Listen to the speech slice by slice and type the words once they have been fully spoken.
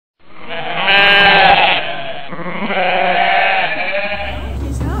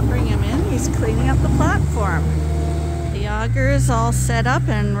set up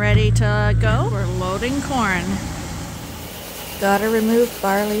and ready to go. We're loading corn. Gotta remove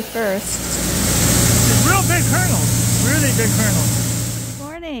barley first. It's real big kernels, really big kernels.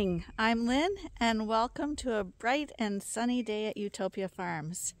 Morning, I'm Lynn and welcome to a bright and sunny day at Ewetopia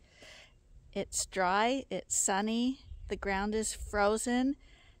Farms. It's dry, it's sunny, the ground is frozen,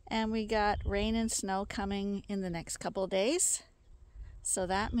 and we got rain and snow coming in the next couple of days. So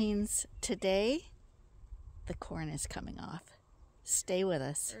that means today the corn is coming off. Stay with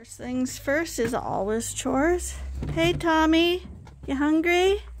us. First things first is always chores. Hey Tommy, you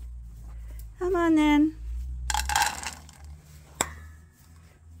hungry? Come on then.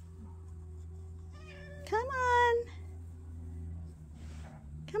 Come on.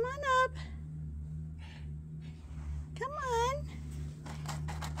 Come on up. Come on.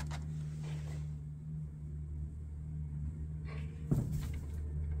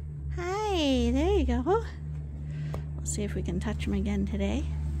 Hi, there you go. We'll see if we can touch him again today.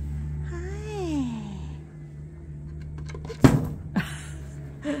 Hi.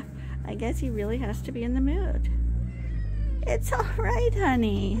 I guess he really has to be in the mood. It's all right,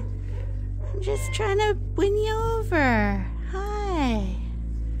 honey. I'm just trying to win you over. Hi.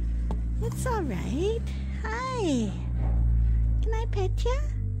 It's all right. Hi. Can I pet you?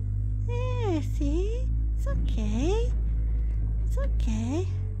 There, see? It's okay. It's okay.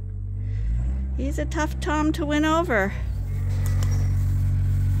 He's a tough Tom to win over.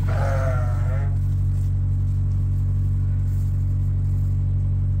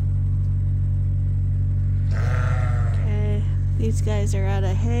 Okay, these guys are out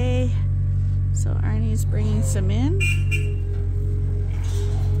of hay, so Arnie's bringing some in.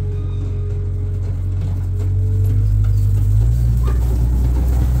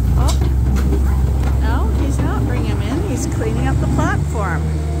 Oh, no, he's not bringing them in. He's cleaning up the platform.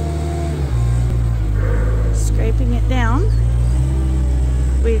 Scraping it down.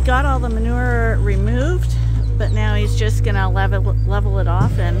 We got all the manure removed, but now he's just gonna level it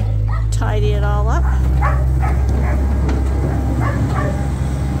off and tidy it all up.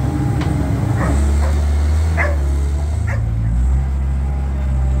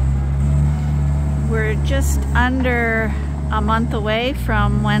 We're just under a month away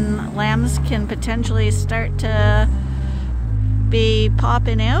from when lambs can potentially start to be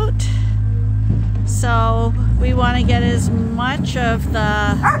popping out. So we want to get as much of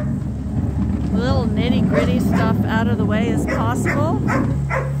the little nitty-gritty stuff out of the way as possible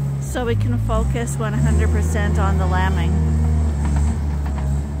so we can focus 100% on the lambing.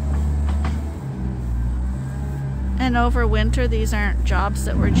 And over winter, these aren't jobs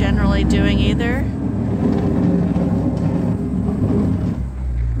that we're generally doing either.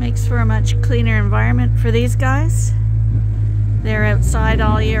 Makes for a much cleaner environment for these guys. They're outside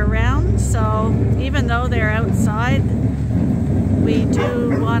all year round, so even though they're outside, we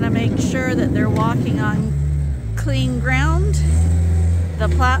do want to make sure that they're walking on clean ground. The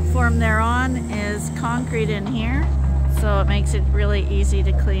platform they're on is concrete in here, so it makes it really easy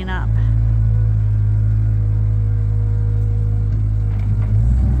to clean up.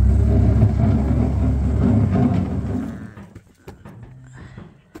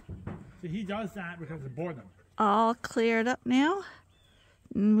 So he does that because of boredom. All cleared up now,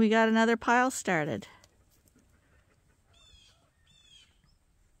 and we got another pile started.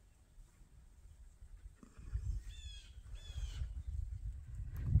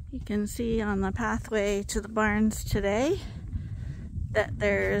 You can see on the pathway to the barns today that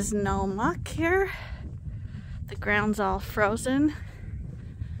there's no muck here. The ground's all frozen,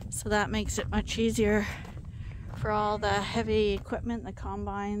 so that makes it much easier for all the heavy equipment, the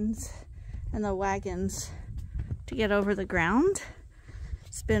combines and the wagons, to get over the ground.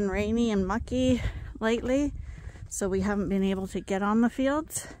 It's been rainy and mucky lately, so we haven't been able to get on the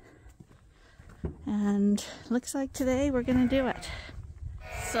fields. And looks like today we're gonna do it.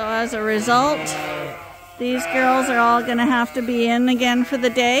 So as a result, these girls are all gonna have to be in again for the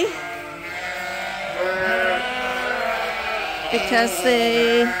day because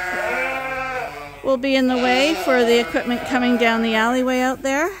they will be in the way for the equipment coming down the alleyway out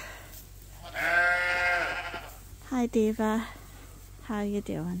there. Hi Diva, how you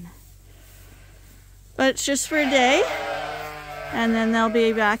doing? But it's just for a day, and then they'll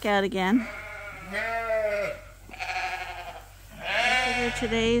be back out again.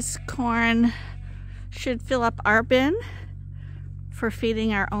 Today's corn should fill up our bin for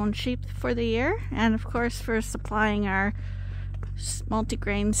feeding our own sheep for the year, and of course for supplying our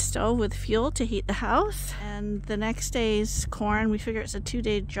multi-grain stove with fuel to heat the house. And the next day's corn, we figure it's a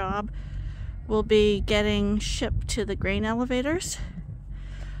 2-day job, will be getting shipped to the grain elevators,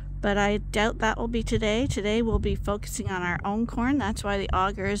 but I doubt that will be today. Today we'll be focusing on our own corn. That's why the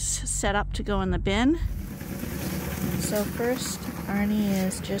auger is set up to go in the bin. So first, Arnie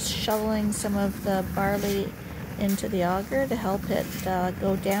is just shoveling some of the barley into the auger to help it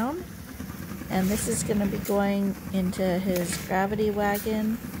go down. And this is going to be going into his gravity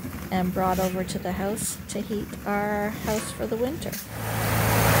wagon and brought over to the house to heat our house for the winter.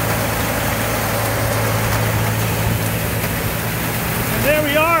 And there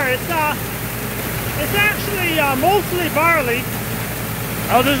we are. It's actually mostly barley.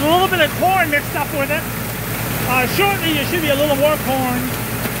 There's a little bit of corn mixed up with it. Shortly there should be a little more corn.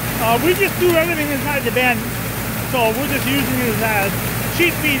 We just do everything inside the bin, so we're just using it as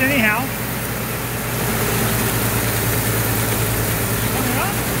sheep feed anyhow. Coming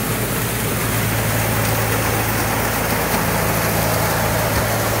up.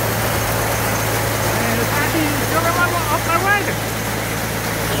 And it's actually coming up my wagon.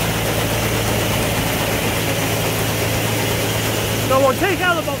 So we'll take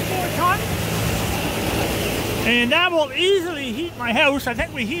out about 4 tons, and that will easily heat my house. I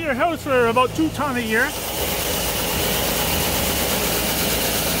think we heat our house for about 2 tons a year.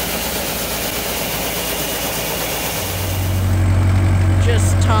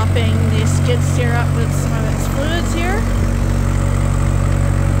 Just topping the skid steer up with some of its fluids here.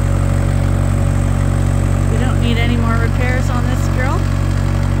 We don't need any more repairs on this drill.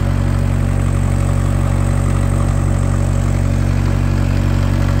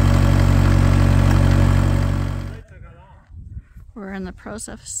 We're in the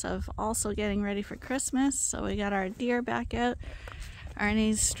process of also getting ready for Christmas, so we got our deer back out.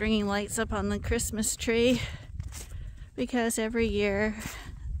 Arnie's stringing lights up on the Christmas tree because every year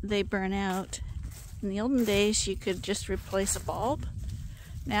they burn out. In the olden days you could just replace a bulb.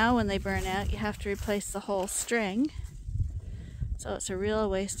 Now when they burn out you have to replace the whole string. So it's a real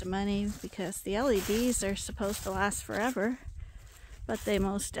waste of money because the LEDs are supposed to last forever, but they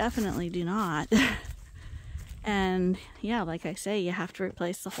most definitely do not. And yeah, like I say, you have to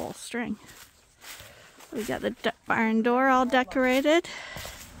replace the whole string. We got the barn door all decorated.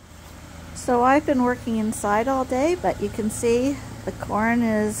 So I've been working inside all day, but you can see the corn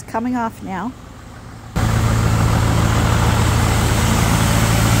is coming off now.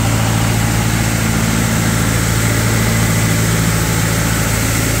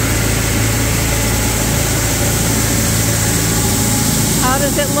 How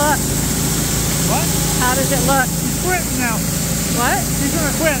does it look? What? How does it look? He's quitting now. What? He's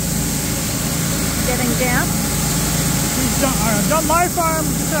gonna quit. Getting damp? He's done my farm,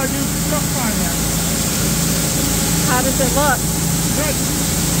 so I do truck farm now. How does it look? Good.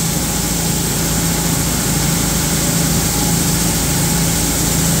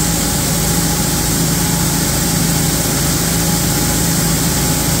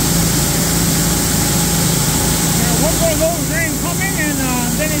 Now one more load of rain coming, and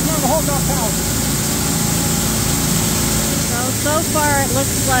then he's going to hold off house. So far it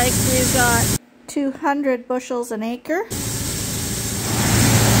looks like we've got 200 bushels an acre.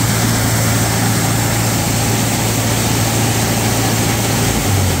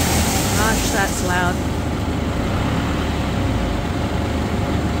 Gosh, that's loud.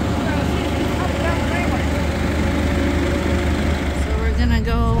 So we're gonna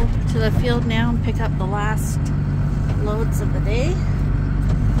go to the field now and pick up the last loads of the day.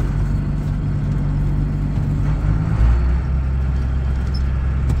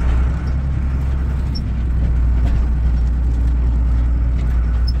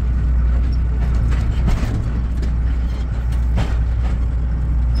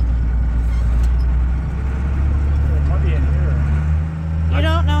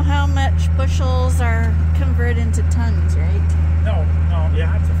 Bushels are converted into tons, right? No, you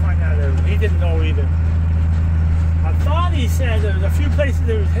have to find that out. He didn't know either. I thought he said there was a few places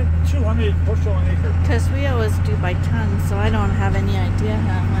that was hitting 200 bushel an acre. Because we always do by tons, so I don't have any idea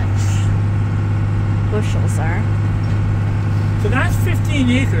how much bushels are. So that's 15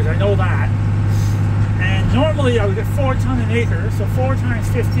 acres, I know that. And normally I would get 4 tons an acre, so 4 times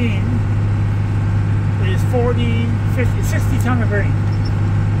 15 is 40, 50, 60 tons of grain.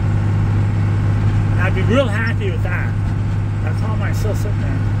 I'd be real happy with that. That's how I'm still sitting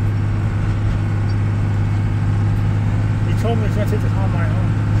there. He told me he was going to take the combine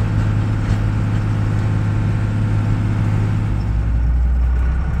home.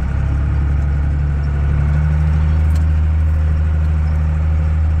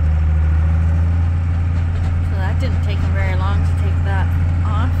 So that didn't take him very long to take that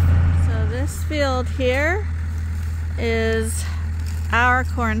off. So this field here is our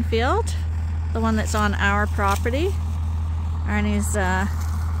cornfield. The one that's on our property. Arnie's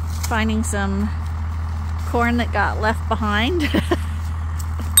finding some corn that got left behind.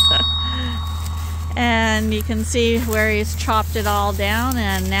 And you can see where he's chopped it all down,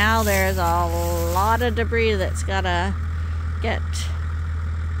 and now there's a lot of debris that's gotta get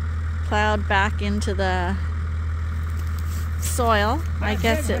plowed back into the soil. I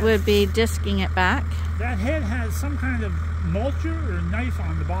guess it would be disking it back. That head has some kind of mulcher or knife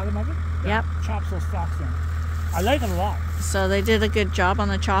on the bottom of it. Yep. Chops those stalks down. I like it a lot. So they did a good job on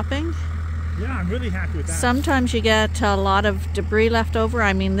the chopping. Yeah, I'm really happy with that. Sometimes you get a lot of debris left over.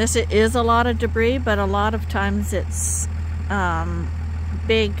 I mean, this is a lot of debris, but a lot of times it's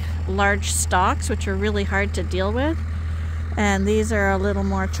big, large stalks, which are really hard to deal with. And these are a little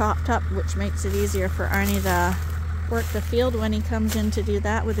more chopped up, which makes it easier for Arnie to work the field when he comes in to do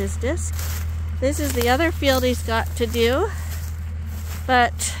that with his disc. This is the other field he's got to do,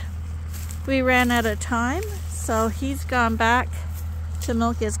 but we ran out of time, so he's gone back to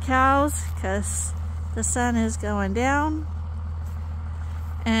milk his cows because the sun is going down,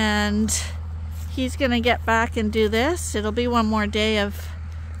 and he's gonna get back and do this. It'll be one more day of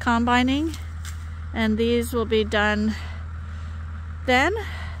combining, and these will be done then.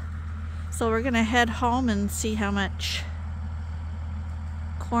 So we're gonna head home and see how much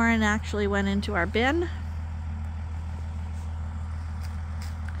corn actually went into our bin.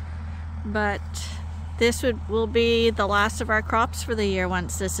 But this will be the last of our crops for the year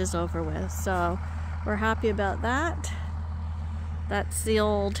once this is over with. So we're happy about that. That's the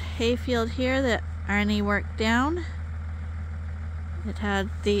old hayfield here that Arnie worked down. It had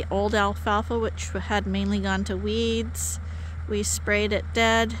the old alfalfa, which had mainly gone to weeds. We sprayed it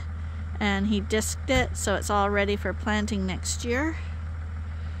dead, and he disked it, so it's all ready for planting next year.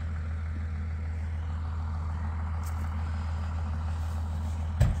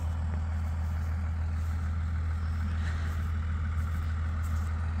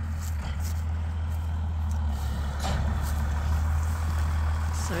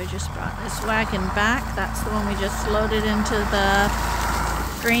 So we just brought this wagon back. That's the one we just loaded into the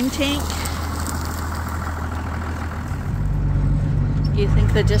grain tank. Do you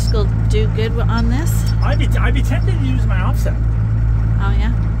think the disc will do good on this? I'd be tempted to use my offset. Oh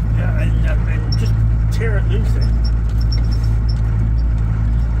yeah? Yeah, and just tear it loose.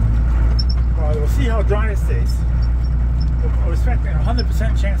 Well, we'll see how dry it stays. We're expecting a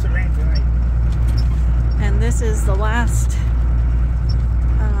 100% chance of rain tonight. And this is the last,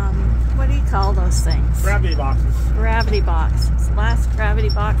 what do you call those things? Gravity boxes. Gravity box. It's the last gravity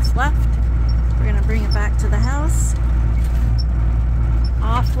box left. We're gonna bring it back to the house,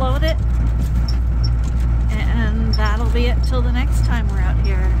 offload it, and that'll be it till the next time we're out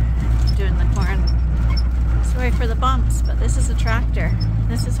here doing the corn. Sorry for the bumps, but this is a tractor.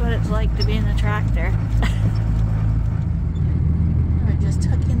 This is what it's like to be in a tractor. We're just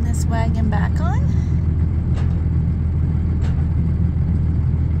hooking this wagon back on.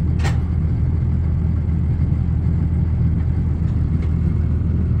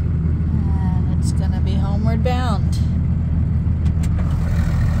 And it's gonna be homeward bound.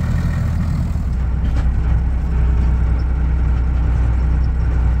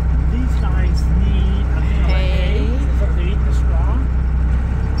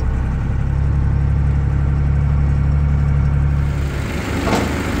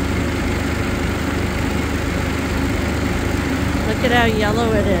 Look at how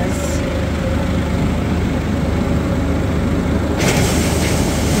yellow it is.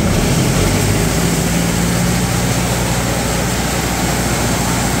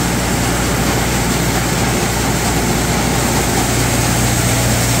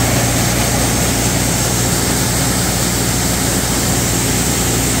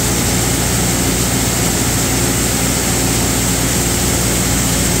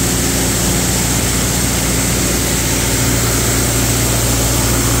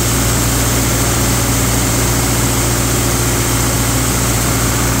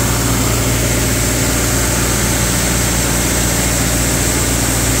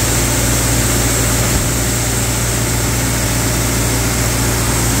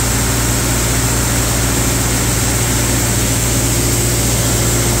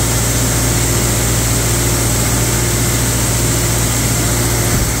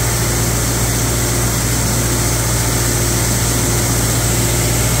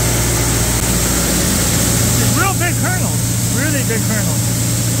 Big kernel.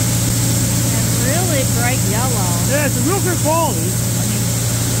 And really bright yellow. Yeah, it's a real good quality. I mean,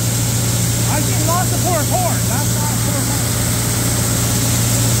 I've seen lots of poor corn. That's not poor corn.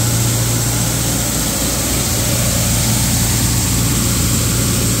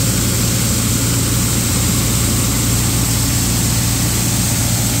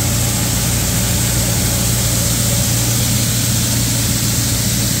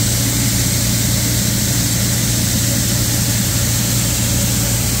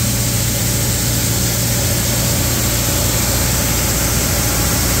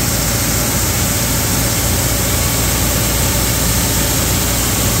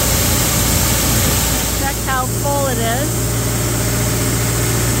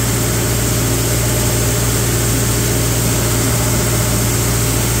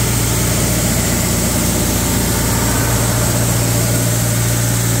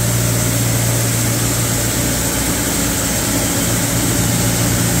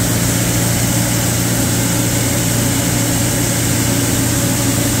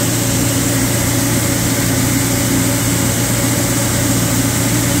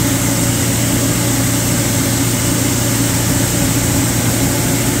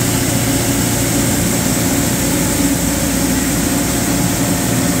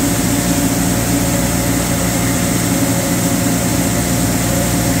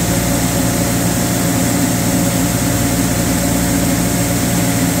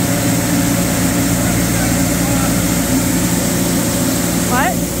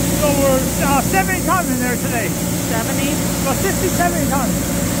 about 60, 70 tons.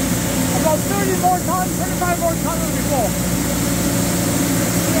 About 30 more tons, 25 more tons will be full.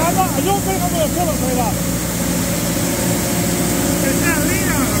 I don't think I'm going to fill it right up. It's not lean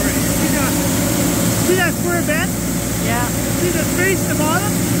on already. See that square bend? Yeah. See the space at the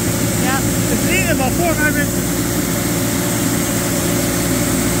bottom? Yeah. It's lean about 4 or 5 inches.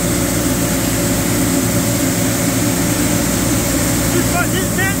 This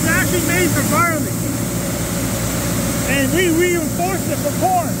bend is actually made for barley. And we reinforced it for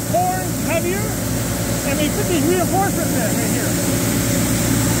corn. Corn's heavier, and we put these reinforcements in right here.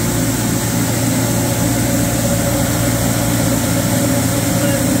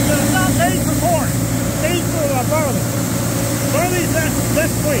 It's not made for corn. It's made for barley. Barley's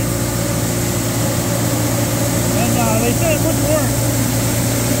less weight. And they say it wouldn't work.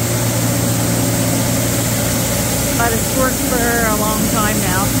 But it's worked for a long time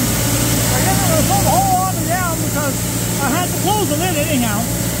now. I guess I'm going to pull the whole army down because I had to close the lid anyhow.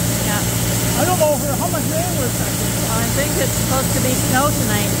 Yeah. I don't know how much rain we're expecting. I think it's supposed to be snow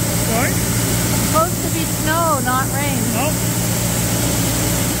tonight. Sorry? It's supposed to be snow, not rain. No.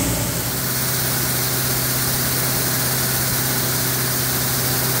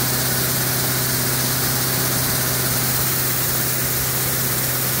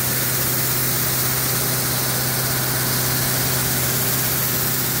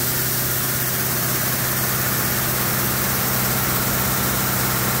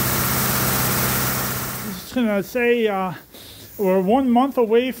 Going to say we're 1 month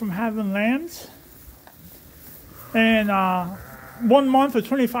away from having lambs, and 1 month or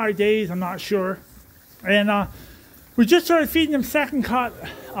 25 days, I'm not sure. And we just started feeding them second cut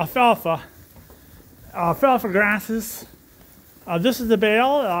alfalfa grasses. This is the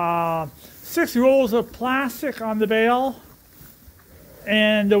bale, 6 rolls of plastic on the bale,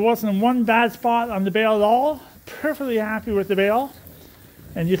 and there wasn't one bad spot on the bale at all. Perfectly happy with the bale,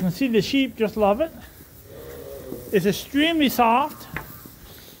 and you can see the sheep just love it. It's extremely soft.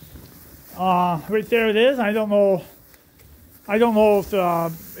 Right there it is. I don't know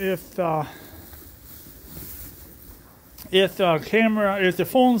if the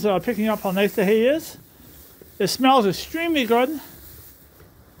phone's picking up how nice the hay is. It smells extremely good,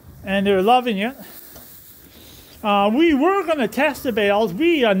 and they're loving it. We were going to test the bales.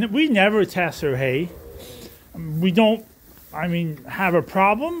 We never test our hay. We don't, have a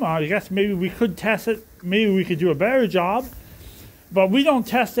problem. I guess maybe we could test it. Maybe we could do a better job, but we don't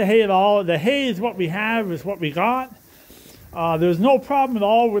test the hay at all. The hay is what we have, is what we got. There's no problem at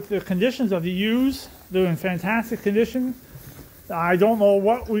all with the conditions of the ewes. They're in fantastic condition. I don't know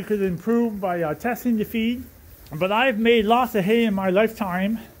what we could improve by testing the feed, but I've made lots of hay in my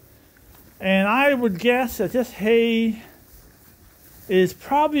lifetime, and I would guess that this hay is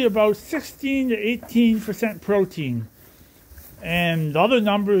probably about 16 to 18% protein. And the other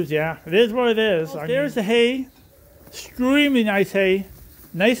numbers, yeah, it is what it is. Well, there's the hay. Extremely nice hay.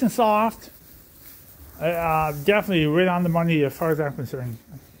 Nice and soft. Definitely right on the money as far as I'm concerned.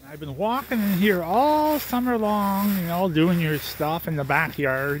 I've been walking in here all summer long, doing your stuff in the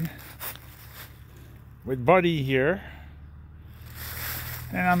backyard with Buddy here.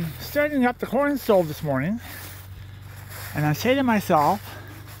 And I'm starting up the corn stove this morning. And I say to myself,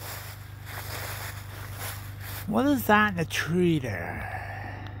 what is that in the tree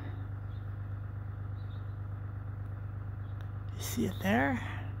there? You see it there?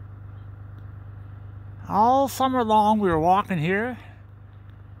 All summer long we were walking here,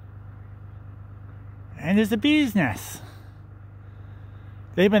 and there's a bee's nest.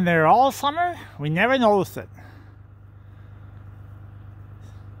 They've been there all summer. We never noticed it.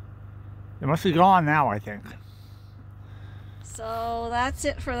 They must be gone now, I think. So that's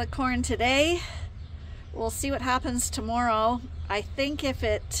it for the corn today. We'll see what happens tomorrow. I think if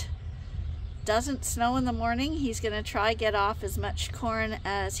it doesn't snow in the morning, he's going to try get off as much corn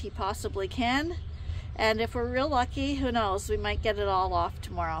as he possibly can. And if we're real lucky, who knows, we might get it all off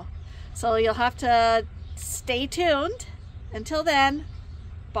tomorrow. So you'll have to stay tuned. Until then,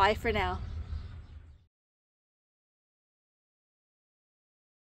 bye for now.